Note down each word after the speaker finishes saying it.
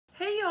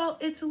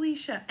it's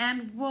Elisha,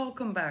 and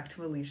welcome back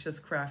to Elisha's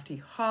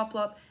Crafty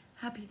Hoplop.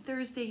 Happy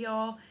Thursday,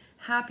 y'all.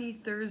 Happy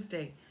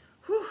Thursday.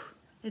 Whew,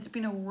 it's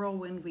been a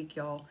whirlwind week,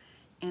 y'all.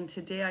 And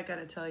today I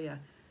gotta tell you,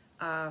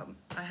 I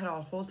had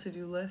a whole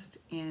to-do list,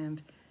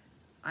 and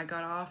I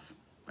got off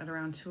at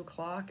around 2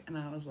 o'clock, and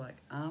I was like,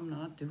 I'm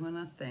not doing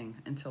a thing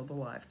until the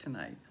live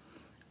tonight.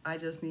 I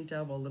just need to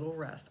have a little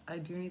rest. I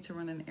do need to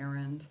run an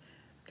errand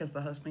because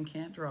the husband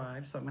can't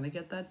drive, so I'm gonna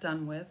get that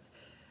done with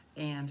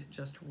and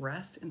just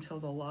rest until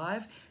the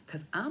live,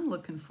 because I'm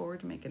looking forward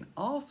to making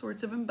all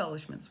sorts of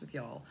embellishments with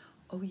y'all.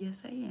 Oh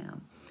yes, I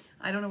am.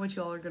 I don't know what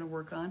y'all are gonna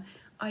work on.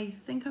 I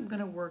think I'm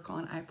gonna work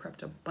on, I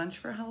prepped a bunch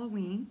for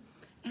Halloween,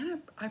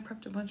 and I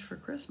prepped a bunch for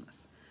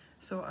Christmas.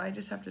 So I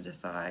just have to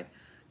decide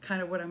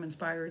kind of what I'm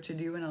inspired to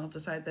do, and I'll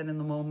decide that in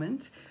the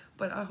moment.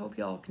 But I hope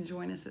y'all can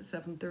join us at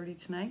 7:30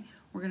 tonight.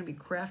 We're gonna be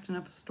crafting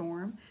up a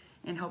storm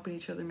and helping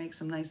each other make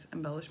some nice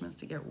embellishments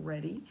to get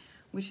ready,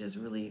 which is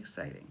really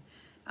exciting.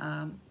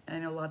 I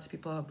know lots of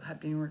people have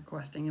been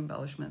requesting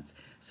embellishments.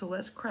 So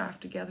let's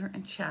craft together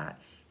and chat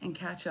and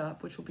catch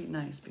up, which will be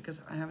nice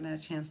because I haven't had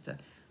a chance to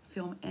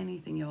film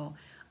anything, y'all.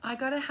 I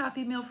got a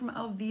Happy Meal from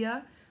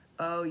Alvia.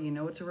 Oh, you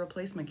know it's a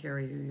replacement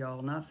carrier,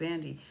 y'all, not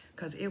Sandy,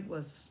 because it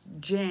was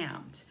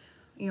jammed.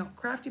 You know,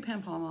 Crafty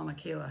Pan Palma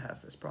Michaela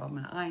has this problem,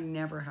 and I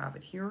never have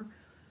it here.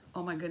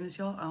 Oh my goodness,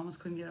 y'all, I almost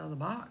couldn't get out of the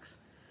box.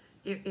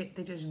 They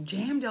just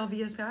jammed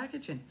Alvia's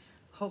packaging.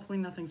 Hopefully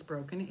nothing's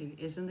broken. It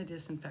is in the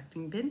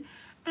disinfecting bin.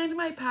 And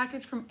my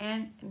package from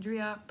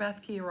Andrea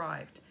Bethke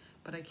arrived,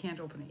 but I can't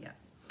open it yet.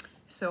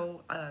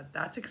 So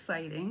that's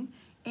exciting.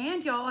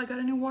 And y'all, I got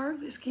a new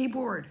wireless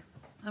keyboard.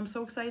 I'm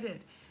so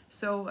excited.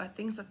 So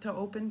things to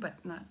open,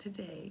 but not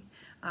today.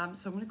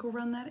 So I'm gonna go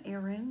run that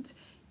errand,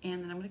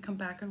 and then I'm gonna come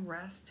back and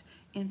rest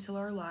until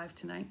our live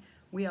tonight.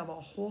 We have a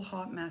whole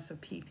hot mess of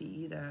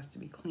PPE that has to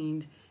be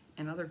cleaned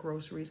and other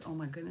groceries. Oh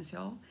my goodness,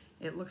 y'all.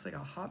 It looks like a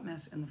hot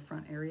mess in the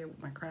front area.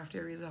 My craft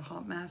area is a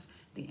hot mess,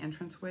 the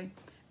entranceway,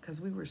 because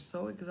we were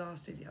so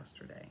exhausted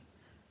yesterday.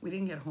 We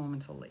didn't get home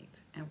until late,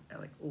 and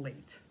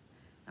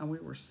and we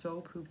were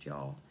so pooped,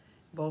 y'all.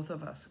 Both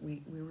of us,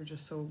 we were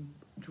just so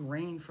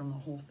drained from the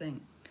whole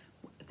thing.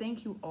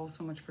 Thank you all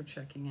so much for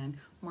checking in.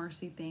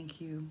 Marcy, thank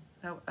you.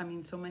 I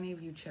mean, so many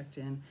of you checked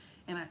in,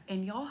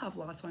 and y'all have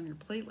lots on your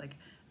plate. Like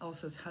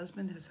Elsa's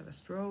husband has had a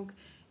stroke,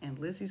 and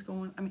Lizzie's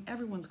going, I mean,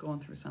 everyone's going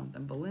through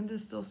something.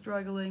 Belinda's still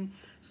struggling.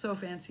 So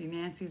Fancy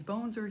Nancy's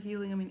bones are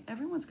healing. I mean,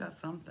 everyone's got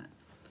something.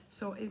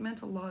 So it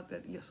meant a lot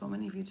that so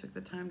many of you took the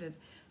time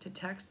to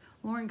text.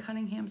 Lauren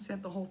Cunningham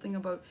sent the whole thing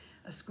about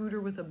a scooter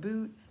with a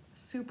boot.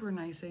 Super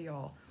nice of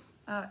y'all.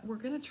 We're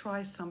gonna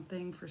try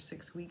something for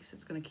 6 weeks.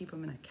 It's gonna keep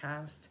them in a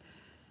cast.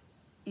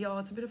 Y'all,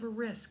 it's a bit of a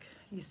risk.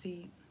 You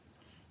see,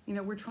 you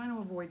know, we're trying to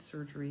avoid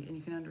surgery, and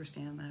you can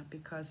understand that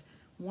because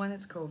one,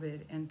 it's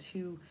COVID, and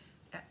two,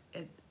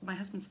 my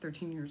husband's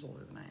 13 years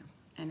older than I am.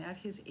 And at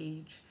his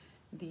age,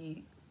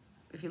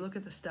 if you look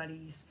at the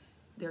studies,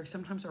 there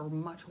sometimes are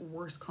much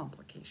worse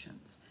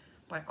complications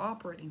by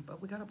operating.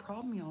 But we got a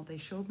problem, y'all. They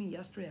showed me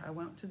yesterday. I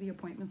went to the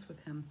appointments with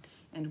him,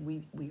 and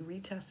we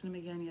retested him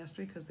again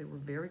yesterday because they were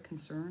very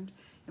concerned.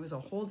 It was a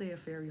whole day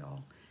affair,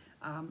 y'all.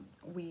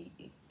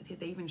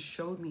 They even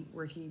showed me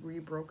where he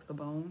re-broke the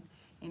bone,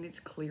 and it's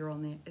clear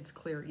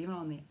even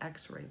on the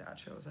x-ray that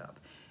shows up.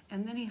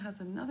 And then he has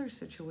another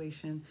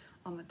situation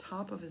on the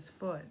top of his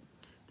foot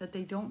that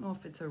they don't know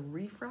if it's a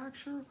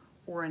refracture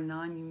or a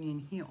non-union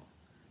heel.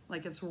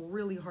 Like, it's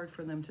really hard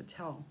for them to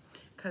tell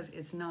because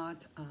it's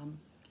not,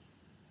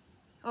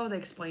 they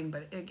explain,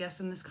 but I guess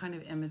in this kind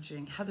of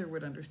imaging, Heather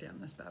would understand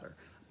this better,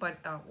 but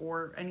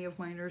or any of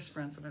my nurse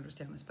friends would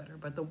understand this better,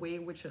 but the way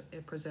in which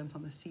it presents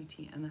on the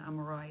CT and the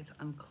MRI, it's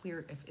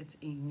unclear if it's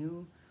a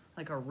new,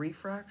 like a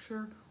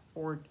refracture,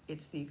 or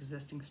it's the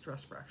existing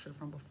stress fracture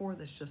from before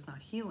that's just not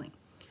healing.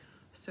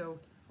 So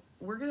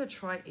we're gonna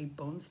try a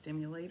bone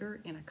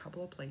stimulator in a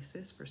couple of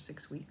places for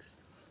 6 weeks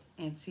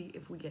and see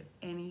if we get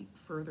any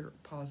further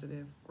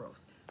positive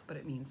growth. But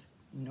it means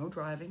no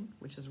driving,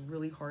 which is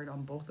really hard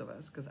on both of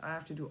us because I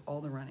have to do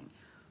all the running.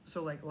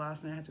 So like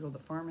last night I had to go to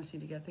the pharmacy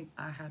to get things.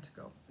 I had to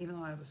go, even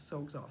though I was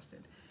so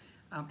exhausted.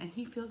 And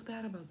he feels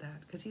bad about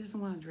that because he doesn't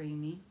want to drain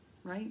me,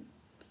 right?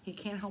 He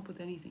can't help with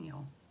anything,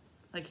 y'all.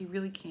 Like, he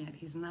really can't.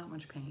 He's in that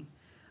much pain.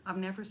 I've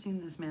never seen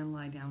this man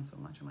lie down so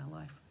much in my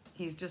life.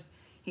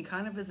 He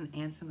kind of is an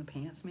ants in the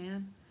pants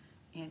man,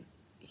 and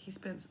he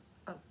spends,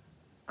 I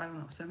don't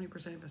know,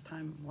 70% of his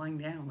time lying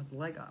down with the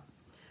leg up.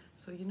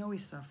 So you know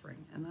he's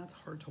suffering, and that's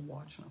hard to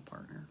watch in a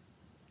partner.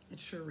 It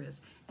sure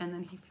is. And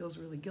then he feels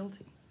really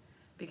guilty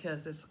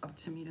because it's up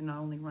to me to not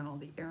only run all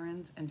the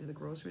errands and do the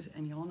groceries,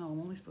 and y'all know I'm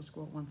only supposed to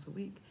go out once a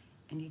week,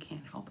 and you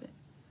can't help it.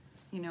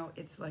 You know,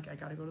 it's like I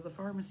gotta go to the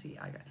pharmacy.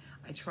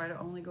 I try to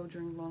only go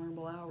during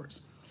vulnerable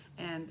hours.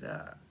 And,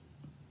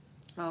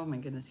 oh my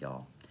goodness,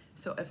 y'all.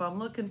 So if I'm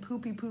looking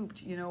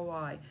pooped, you know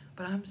why.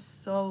 But I'm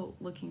so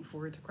looking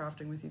forward to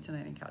crafting with you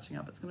tonight and catching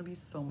up. It's gonna be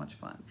so much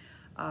fun.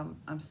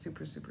 I'm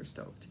super, super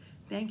stoked.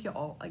 Thank you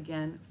all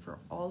again for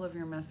all of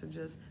your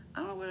messages. I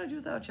don't know what I'd do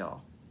without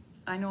y'all.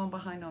 I know I'm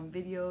behind on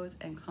videos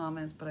and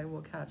comments, but I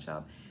will catch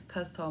up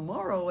because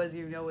tomorrow, as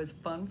you know, is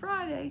Fun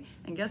Friday.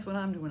 And guess what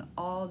I'm doing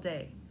all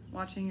day?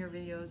 Watching your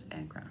videos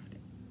and crafting.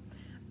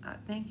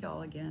 Thank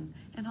y'all again.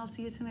 And I'll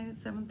see you tonight at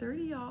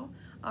 7:30, y'all.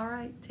 All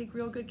right, take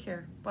real good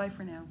care. Bye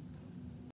for now.